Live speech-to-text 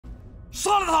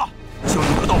杀了他，就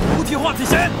能得到菩提化体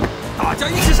涎。大家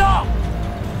一起上！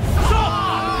上！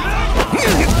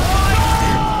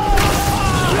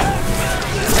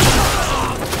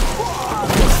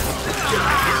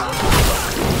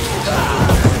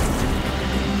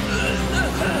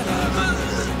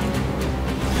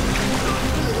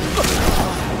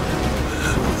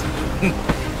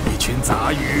一群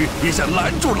杂鱼也想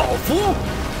拦住老夫！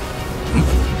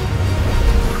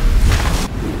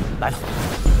来了，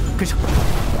跟上！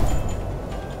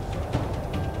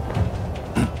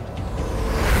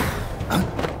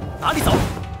哪里走？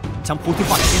将菩提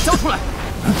化体涎交出来！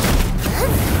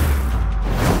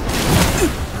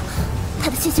他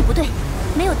的气息不对，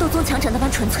没有斗宗强者那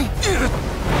般纯粹。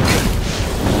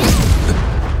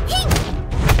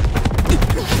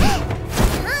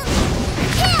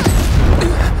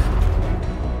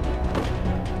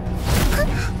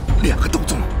2个斗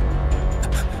宗，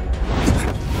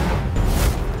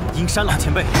鹰山老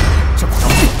前辈，这么着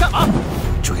急干嘛？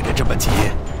追得这么急，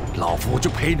老夫就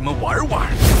陪你们玩玩。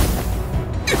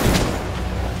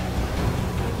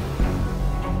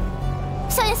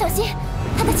萧炎小心，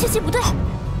他的气息不对。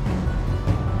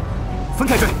分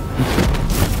开追。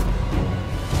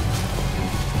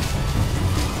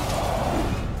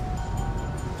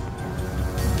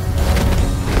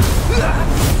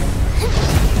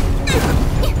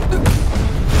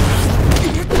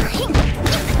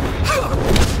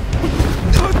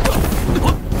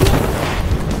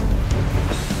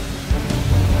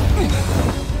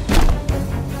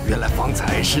原来方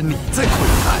才是你在窥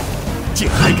探，竟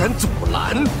还敢阻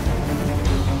拦！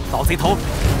老贼头，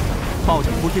抱着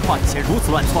菩提化体涎如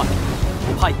此乱窜，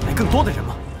不怕引来更多的人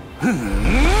吗？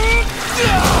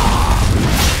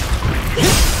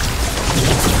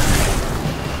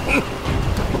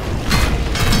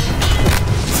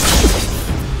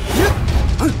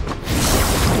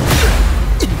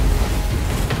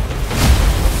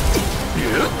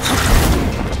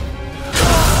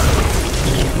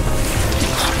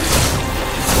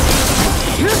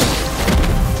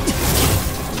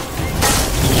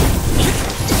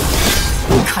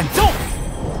看招！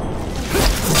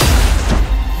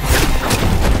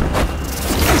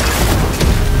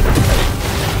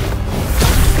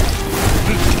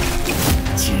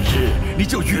今日你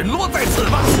就陨落在此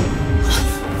吧！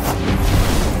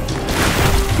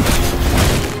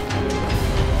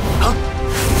啊！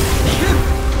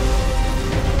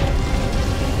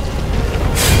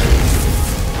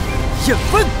焰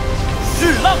分，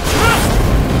日浪池。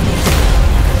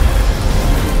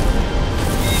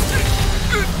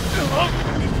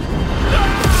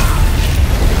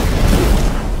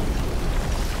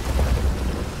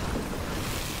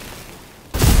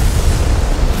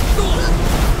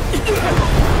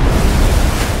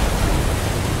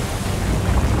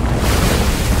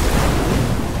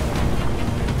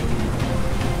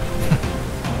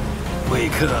贵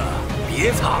客，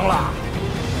别藏了！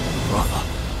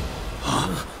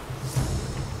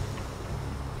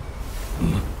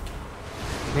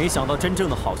没想到真正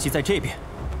的好戏在这边，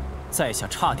在下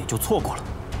差点就错过了。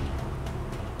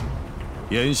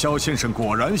燕萧先生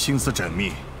果然心思缜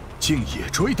密，竟也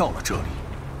追到了这里。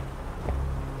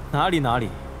哪里，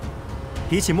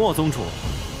比起莫宗主，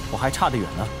我还差得远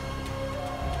呢。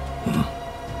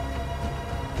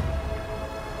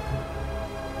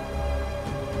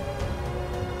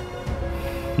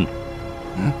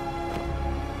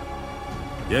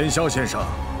燕萧先生，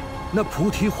那菩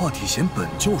提化体涎本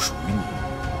就属于你，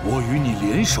我与你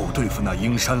联手对付那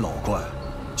鹰山老怪，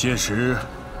届时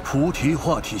菩提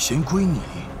化体涎归你，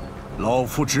老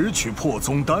夫只取破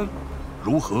宗丹，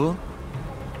如何？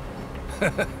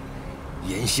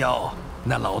燕萧，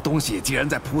那老东西竟然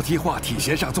在菩提化体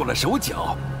涎上做了手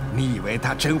脚，你以为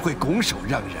他真会拱手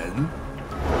让人？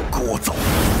聒噪！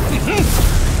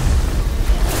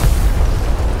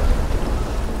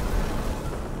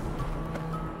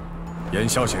燕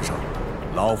萧先生，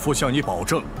老夫向你保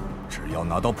证，只要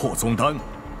拿到破宗丹，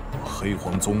我黑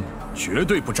黄宗绝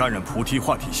对不沾染菩提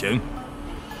化体涎。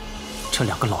这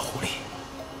2个老狐狸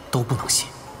都不能信。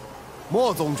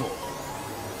莫宗主，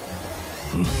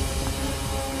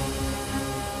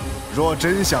若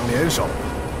真想联手，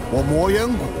我魔岩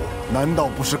谷难道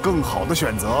不是更好的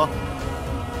选择？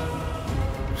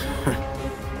哼！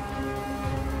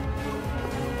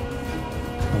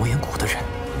魔岩谷的人，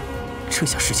这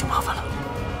下事情麻烦了。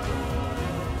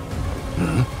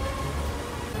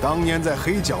当年在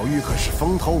黑角域可是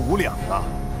风头无两啊！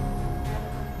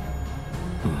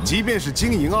即便是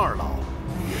金银2老，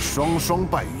也双双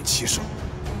败于其手。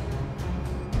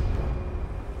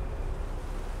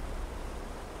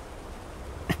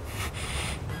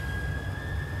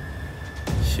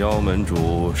萧门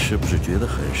主是不是觉得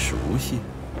很熟悉？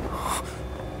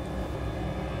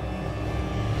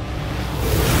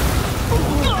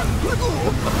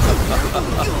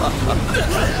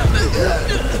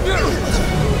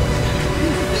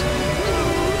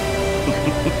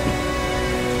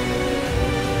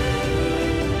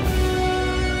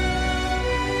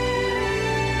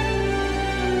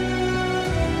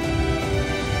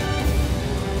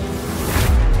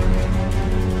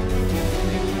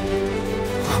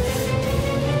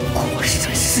果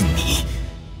然是你！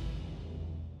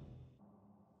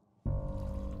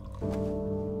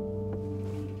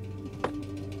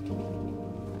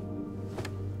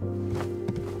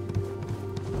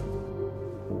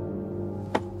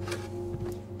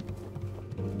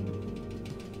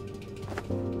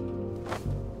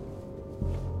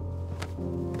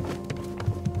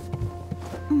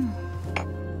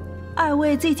二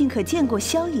位最近可见过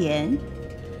萧炎？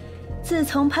自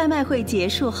从拍卖会结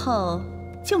束后，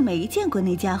就没见过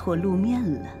那家伙露面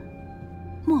了。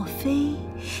莫非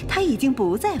他已经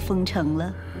不在封城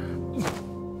了？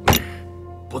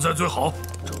不在最好，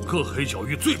整个黑角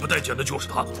域最不待见的就是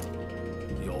他。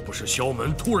要不是萧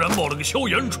门突然冒了个萧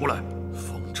炎出来，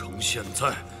封城现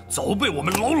在早被我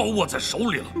们牢牢握在手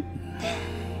里了。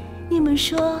你们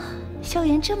说，萧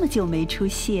炎这么久没出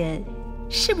现，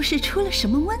是不是出了什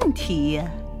么问题呀？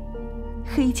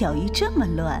黑角域这么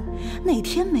乱，哪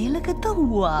天没了个斗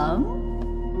王？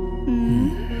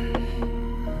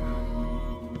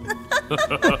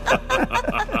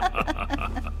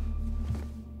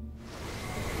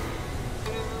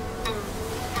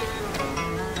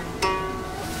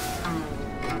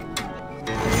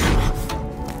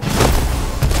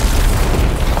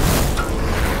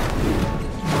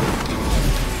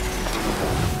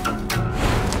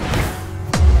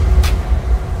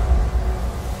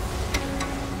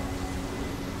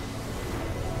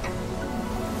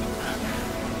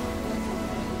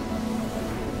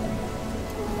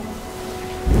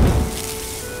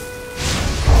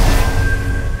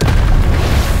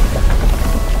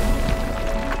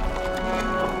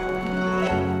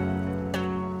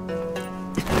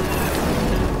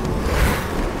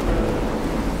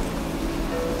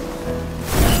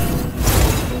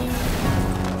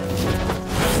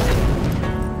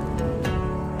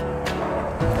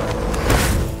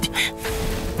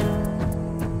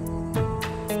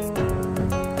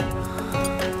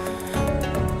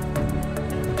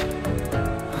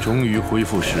终于恢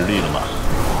复实力了吗？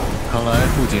看来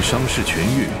不仅伤势痊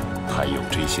愈，还有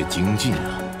这些精进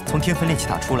啊！从天分炼气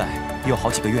塔出来也有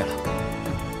好几个月了，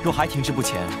若还停滞不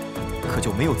前，可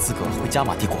就没有资格回加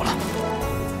玛帝国了。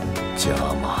加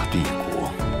玛帝国，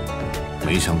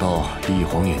没想到一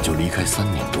晃眼就离开3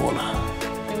年多了。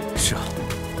是啊，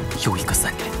又一个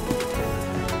3年。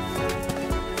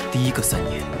第一个3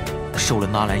年，受了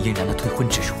纳兰嫣然的退婚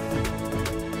之辱；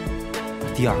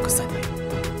第二个3年。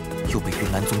又被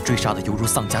云岚宗追杀的犹如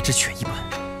丧家之犬一般。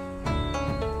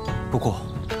不过，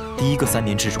第一个3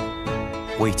年之辱，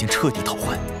我已经彻底讨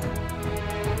还。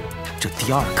这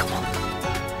第二个嘛，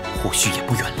或许也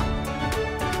不远了。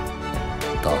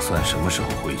打算什么时候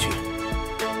回去？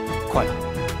快了。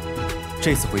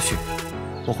这次回去，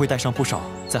我会带上不少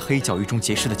在黑角域中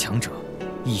结识的强者，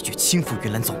一举倾覆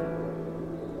云岚宗。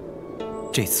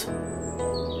这次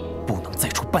不能再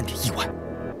出半点意外。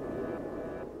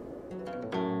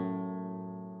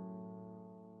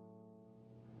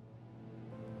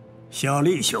小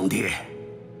丽兄弟，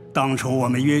当初我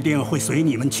们约定会随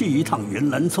你们去一趟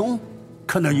云岚宗，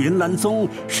可那云岚宗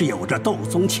是有着斗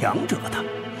宗强者的，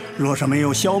若是没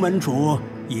有萧门主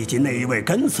以及那一位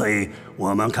跟随，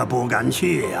我们可不敢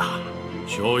去呀。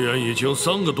萧炎已经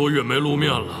3个多月没露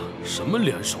面了，什么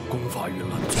联手攻伐云岚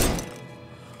宗？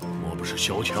莫不是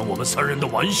消遣我们3人的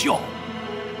玩笑？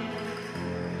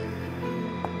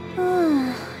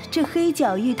这黑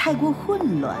角域太过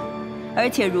混乱。而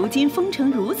且如今封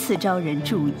城如此招人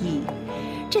注意，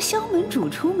这萧门主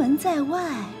出门在外，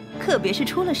可别是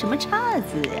出了什么岔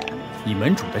子呀？以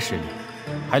门主的实力，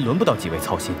还轮不到几位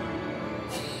操心。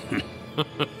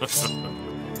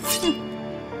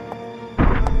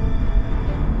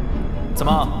怎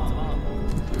么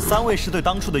，3位是对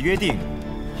当初的约定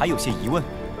还有些疑问？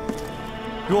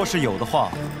若是有的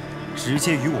话，直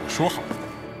接与我说好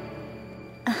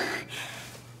了。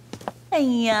哎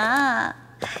呀！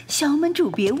萧门主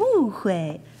别误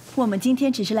会，我们今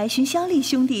天只是来寻萧丽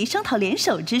兄弟商讨联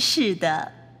手之事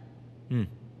的。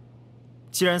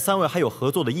既然3位还有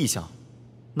合作的意向，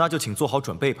那就请做好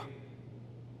准备吧。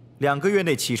2个月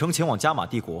内启程前往加玛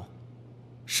帝国，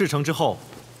事成之后，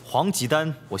黄级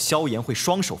丹我萧炎会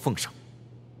双手奉上。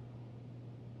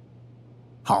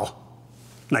好，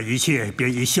那一切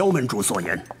便依萧门主所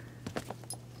言。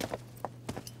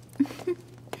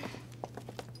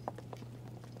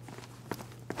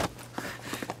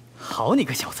好你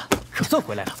个小子，可算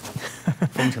回来了！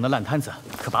封城的烂摊子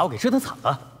可把我给折腾惨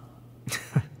了。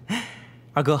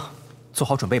二哥，做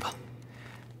好准备吧。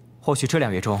或许这2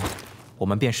月中，我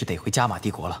们便是得回加玛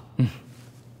帝国了。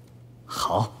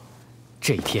好，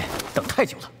这一天等太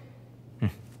久了。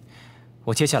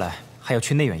我接下来还要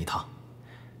去内院一趟，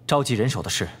召集人手的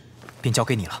事便交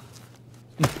给你了。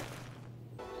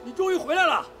你终于回来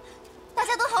了！大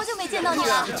家都好久没见到你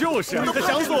了。就是，可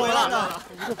想死我了！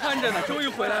我盼着呢，终于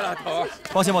回来了，头儿。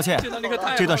抱歉，见到你可太好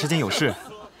了。这段时间有事，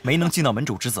没能尽到门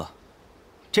主之责。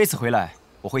这次回来，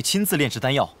我会亲自炼制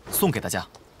丹药送给大家。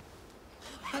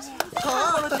太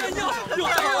好了，丹药！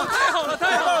太好了，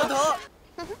太好了，头！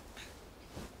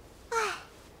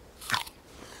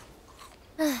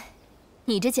哎，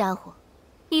你这家伙，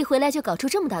一回来就搞出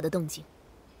这么大的动静。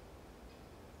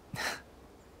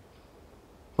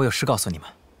我有事告诉你们。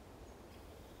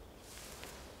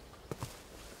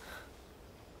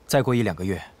再过1-2个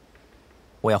月，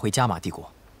我要回加玛帝国。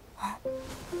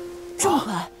这么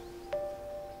快？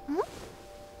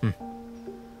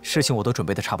事情我都准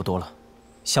备的差不多了，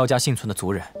萧家幸存的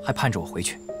族人还盼着我回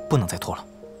去，不能再拖了。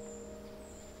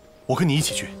我跟你一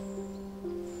起去。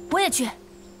我也去。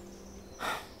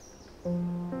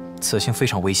此行非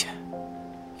常危险，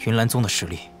云岚宗的实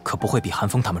力可不会比寒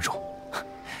风他们弱。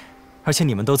而且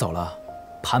你们都走了，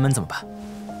盘门怎么办？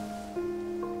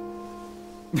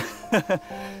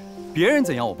别人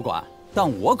怎样我不管，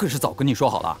但我可是早跟你说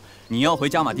好了，你要回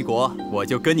加玛帝国，我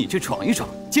就跟你去闯一闯，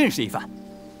见识一番。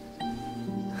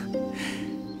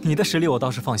你的实力我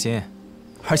倒是放心，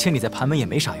而且你在盘门也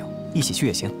没啥用，一起去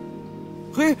也行。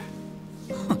嘿，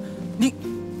哼，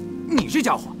你这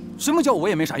家伙，什么叫我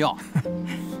也没啥用？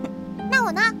那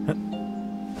我呢？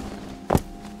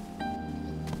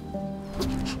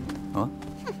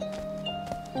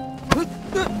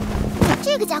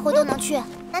这个家伙都能去，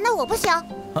难道我不行？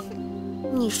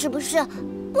你是不是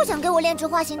不想给我炼制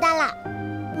化形丹了？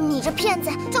你这骗子，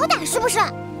找打是不是？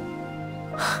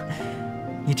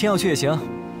你真要去也行，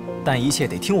但一切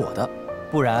得听我的，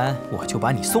不然我就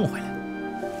把你送回来。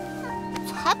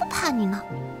才不怕你呢！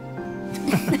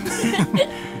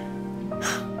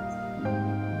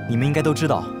你们应该都知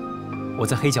道，我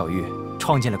在黑角域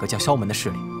创建了个叫萧门的势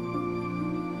力。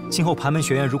今后盘门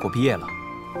学院如果毕业了，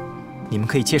你们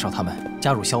可以介绍他们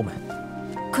加入萧门。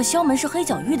可萧门是黑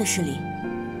角域的势力，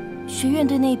学院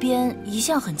对那边一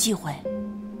向很忌讳。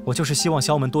我就是希望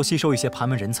萧门多吸收一些盘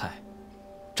门人才，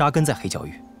扎根在黑角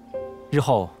域，日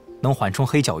后能缓冲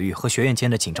黑角域和学院间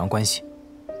的紧张关系。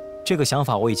这个想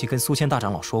法我已经跟苏谦大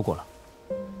长老说过了。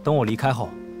等我离开后，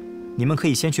你们可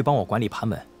以先去帮我管理盘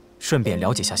门，顺便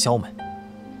了解下萧门。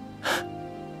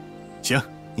行，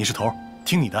你是头，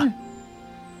听你的。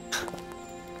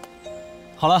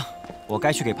好了，我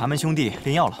该去给盘门兄弟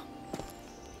炼药了。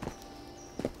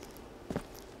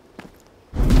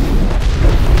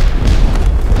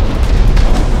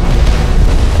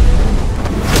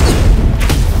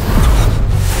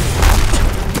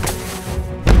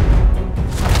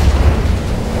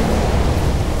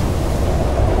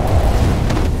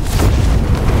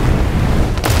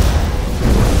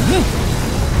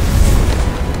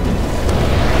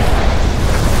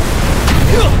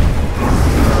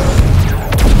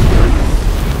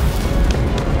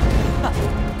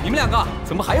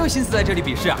怎么还有心思在这里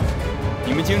比试啊？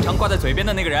你们经常挂在嘴边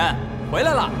的那个人回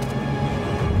来了。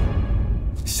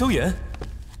萧炎，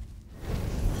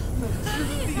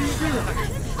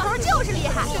头就是厉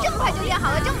害，这么快就炼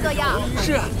好了这么多药。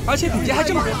是啊，而且品质还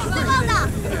这么好。棒棒的！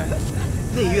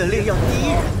内院炼药第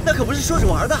一人，那可不是说着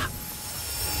玩的。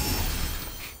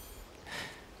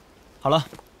好了，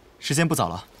时间不早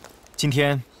了，今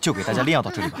天就给大家炼药到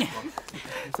这里吧。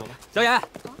走吧，萧炎，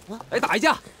来打一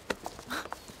架。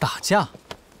打架？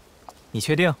你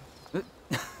确定？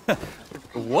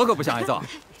我可不想挨揍，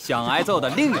想挨揍的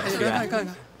另有其人。看，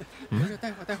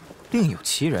待会儿。另有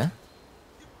其人？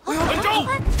本招！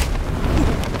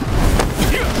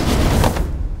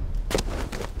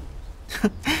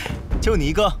就你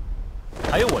一个，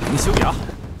还有我凌修崖。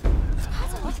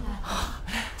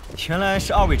原来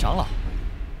是2位长老。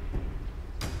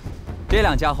这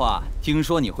两家伙听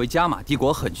说你回加玛帝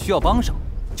国很需要帮手，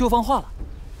就放话了。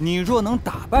你若能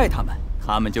打败他们，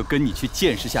他们就跟你去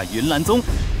见识下云岚宗。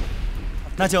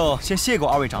那就先谢过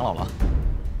2位长老了。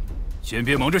先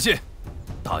别忙着谢，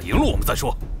打赢了我们再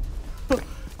说。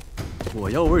火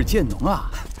药味渐浓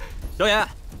啊！萧炎，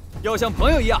要像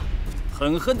朋友一样，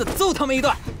狠狠地揍他们一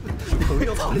顿。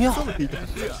朋友，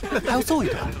还要揍一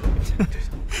顿？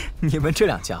你们这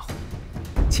两家伙，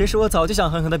其实我早就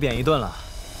想狠狠地扁一顿了，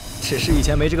只是以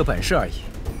前没这个本事而已。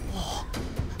哇，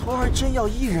头儿真要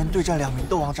一人对战2名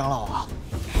斗王长老啊！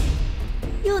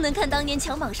又能看当年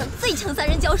强榜上最强3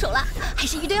人交手了，还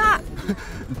是1对2。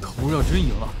头儿要真赢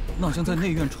了，那将在内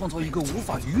院创造一个无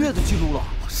法逾越的记录了。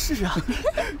是啊。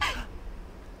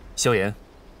萧炎，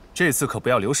这次可不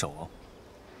要留手哦，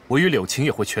我与柳晴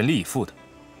也会全力以赴的。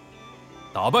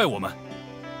打败我们，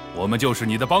我们就是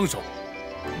你的帮手。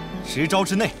10招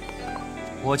之内，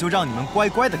我就让你们乖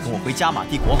乖的跟我回加玛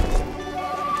帝国。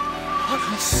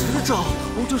10招，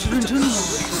这是认真的。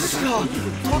是啊，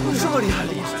头儿这么厉害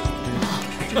了吗？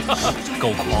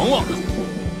够狂妄了，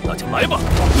那就来吧。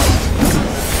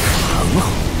很好，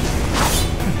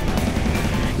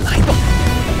来吧。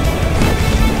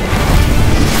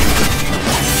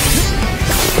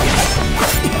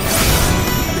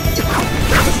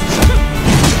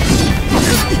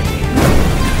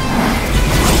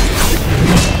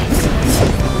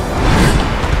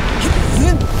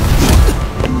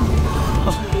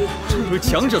和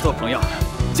强者做朋友，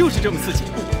就是这么刺激。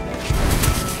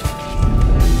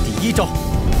第1招，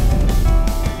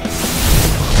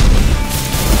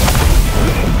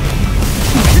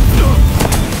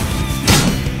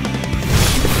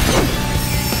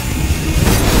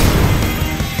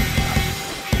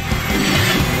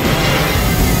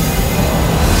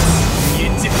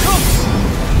眼睛上，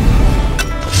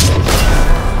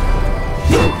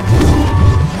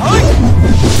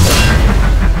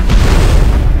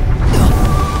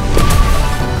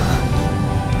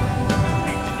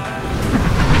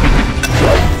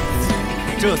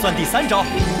这算第3招。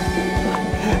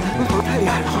太厉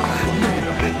害了！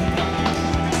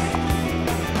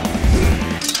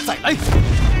再来！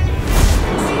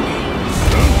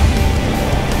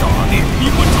大力劈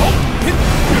魂爪！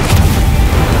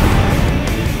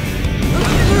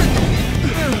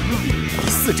第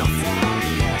4招。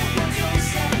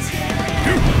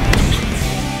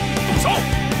动手！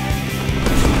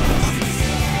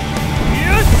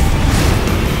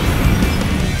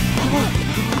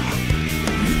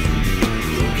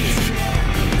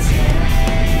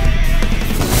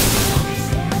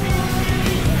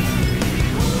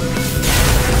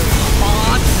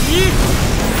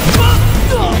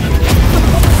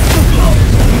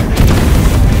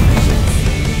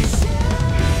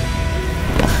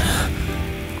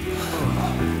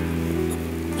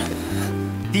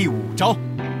第5招，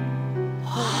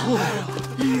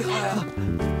厉害啊！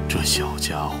这小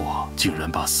家伙竟然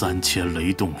把3000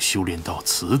雷动修炼到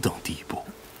此等地步。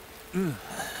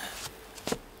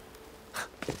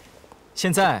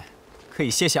现在可以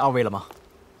谢谢2位了吗？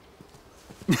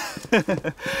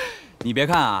你别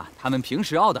看啊，他们平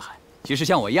时傲得很，其实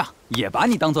像我一样，也把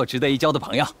你当做值得一交的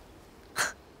朋友。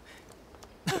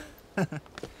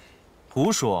胡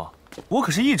说，我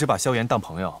可是一直把萧炎当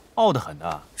朋友，傲得很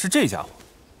的是这家伙。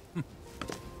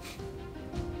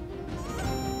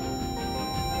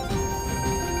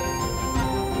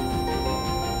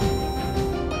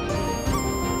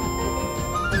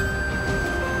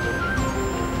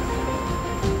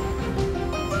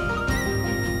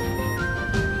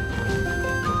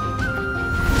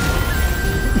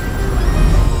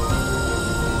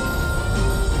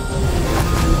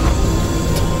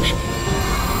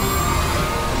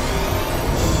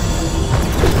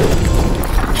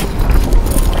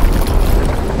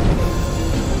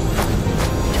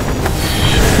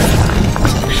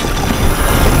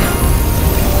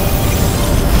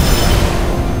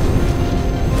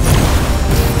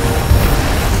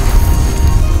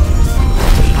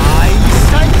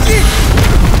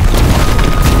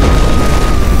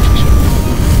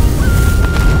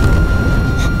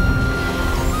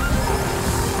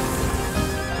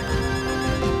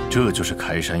这就是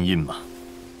开山印嘛，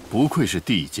不愧是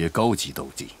地阶高级斗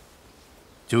技。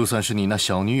就算是你那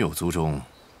小女友族中，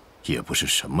也不是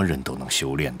什么人都能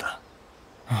修炼的。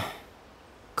唉，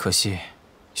可惜，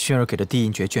薰儿给的地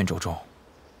印诀卷轴中，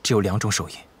只有2种手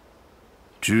印。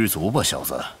知足吧，小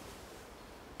子。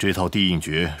这套地印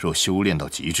诀若修炼到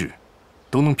极致，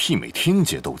都能媲美天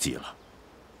阶斗技了。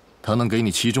他能给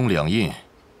你其中2印，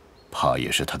怕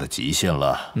也是他的极限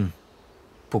了。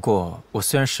不过我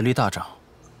虽然实力大涨，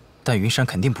但云山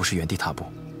肯定不是原地踏步。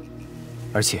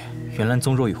而且元蓝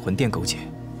宗若与魂殿勾结，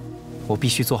我必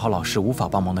须做好老师无法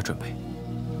帮忙的准备，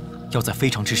要在非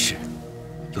常之时，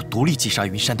有独立击杀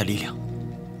云山的力量。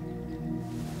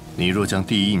你若将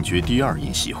地印诀第2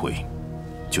印习会，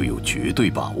就有绝对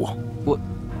把握。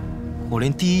我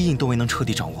连第1印都未能彻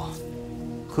底掌握，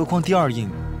何况第2印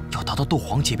要达到斗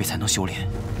皇级别才能修炼。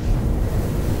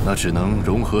那只能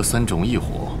融合3种异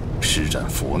火，施展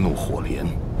佛怒火莲。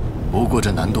不过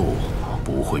这难度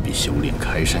不会比修炼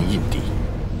开山印低。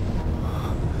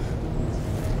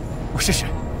试试。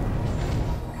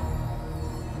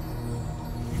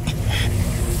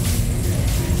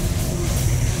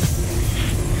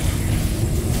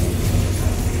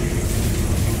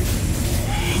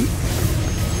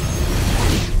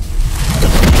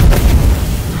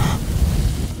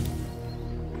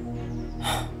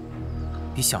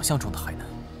比想象中的还难。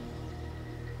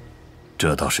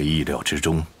这倒是意料之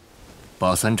中。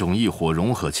把3种异火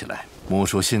融合起来，莫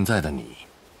说现在的你，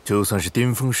就算是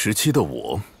巅峰时期的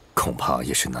我，恐怕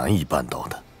也是难以办到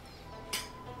的。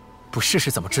不试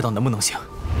试怎么知道能不能行？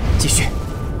继续。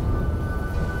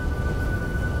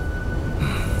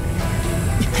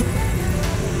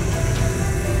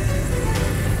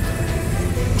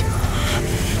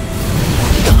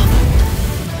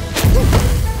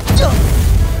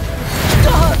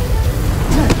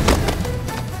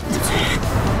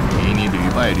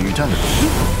屡战的你，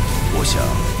我想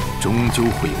终究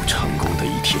会有成功的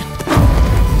一天。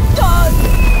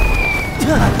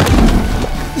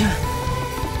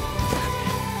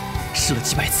试了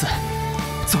几百次，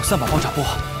总算把爆炸波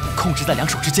控制在2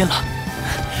手之间了。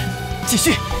继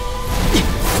续。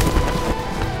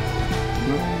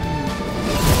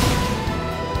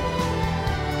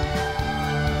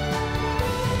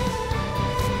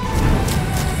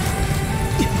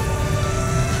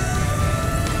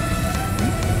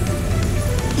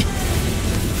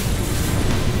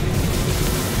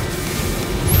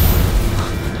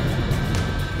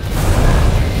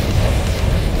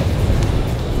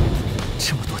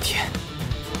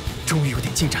终于有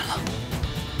点进展了。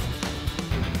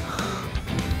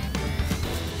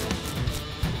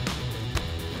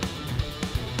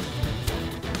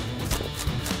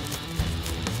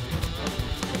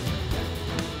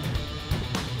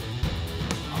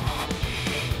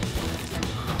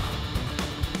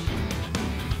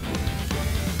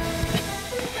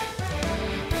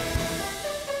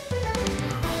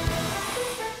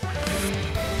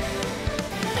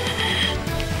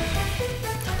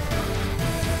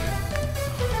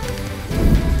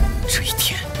这一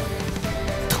天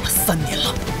等了3年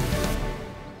了。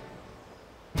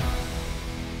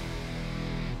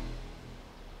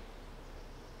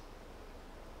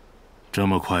这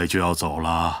么快就要走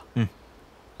了？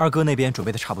二哥那边准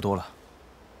备的差不多了。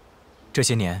这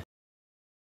些年